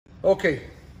Okay,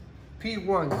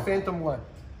 P1, Phantom I.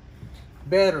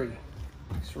 Battery.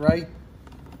 It's right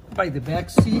by the back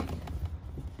seat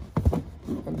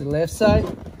on the left side.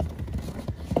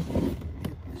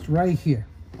 It's right here.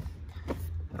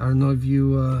 I don't know if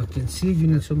you can see. You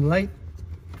need some light.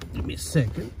 Give me a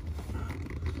second.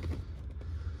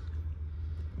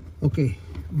 Okay,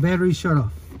 battery shut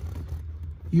off.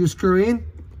 You screw in,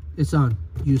 it's on.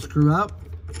 You screw out,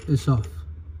 it's off.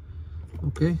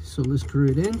 Okay, so let's screw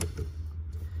it in.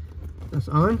 That's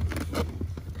on.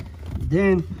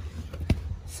 Then,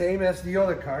 same as the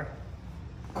other car.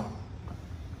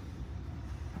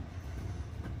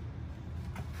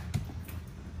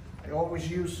 I always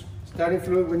use starting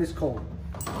fluid when it's cold.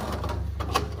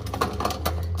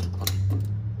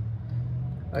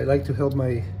 I like to help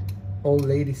my old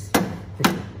ladies.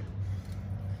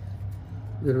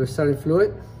 Little bit starting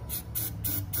fluid.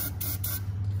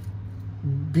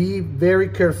 Be very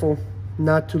careful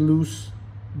not to lose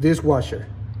this washer.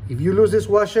 If you lose this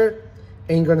washer,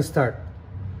 ain't gonna start.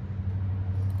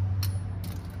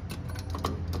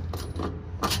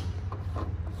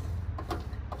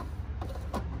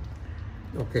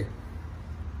 Okay.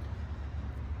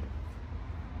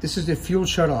 This is the fuel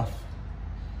shut off.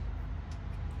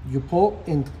 You pull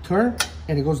and turn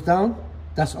and it goes down,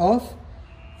 that's off.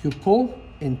 You pull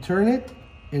and turn it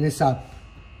and it's up.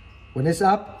 When it's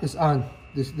up, it's on.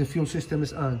 The fuel system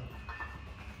is on.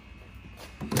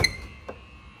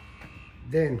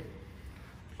 Then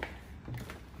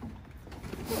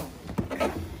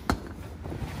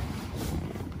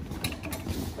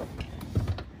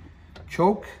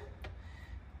choke.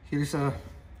 Here's a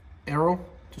arrow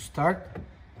to start.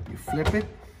 You flip it.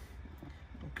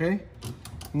 Okay.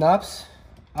 Knobs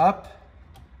up,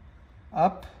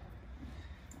 up.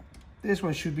 This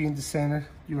one should be in the center.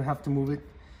 You don't have to move it.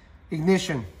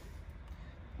 Ignition.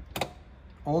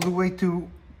 All the way to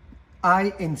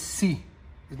I and C.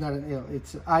 It's not an L,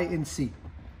 it's I and C.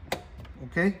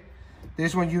 Okay?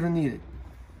 This one you don't need it.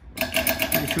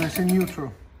 Make sure it's in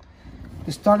neutral.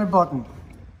 The starter button,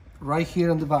 right here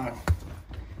on the bottom.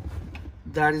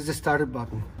 That is the starter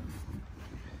button.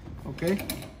 Okay?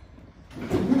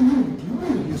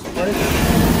 You spread it.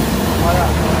 Voila.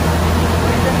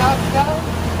 Bring the knob down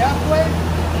halfway.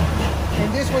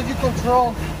 And this one you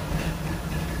control.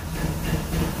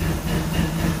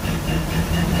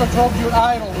 You control your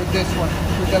idle with this one,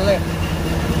 with the left.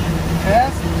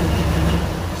 Fast,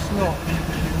 slow.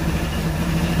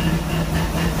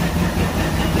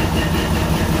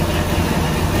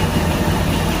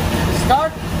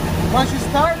 Start. Once you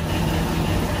start,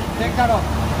 take that off.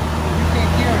 You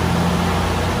can't hear it.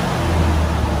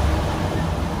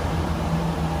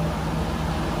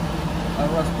 That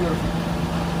was beautiful.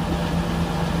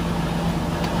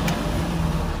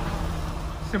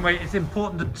 It's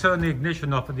important to turn the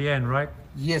ignition off at the end, right?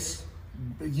 Yes.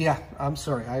 Yeah, I'm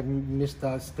sorry. I missed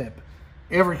that step.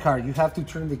 Every car, you have to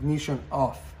turn the ignition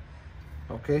off.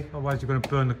 Okay? Otherwise, you're going to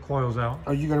burn the coils out.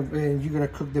 Or you're gonna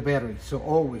cook the battery. So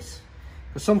always.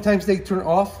 Because sometimes they turn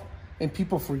off and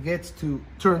people forget to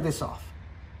turn this off.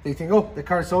 They think, oh, the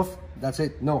car's off. That's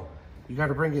it. No. You got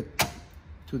to bring it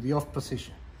to the off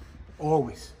position.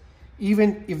 Always.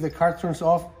 Even if the car turns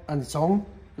off on its own,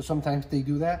 because sometimes they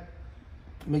do that,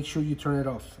 make sure you turn it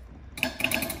off.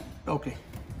 Okay.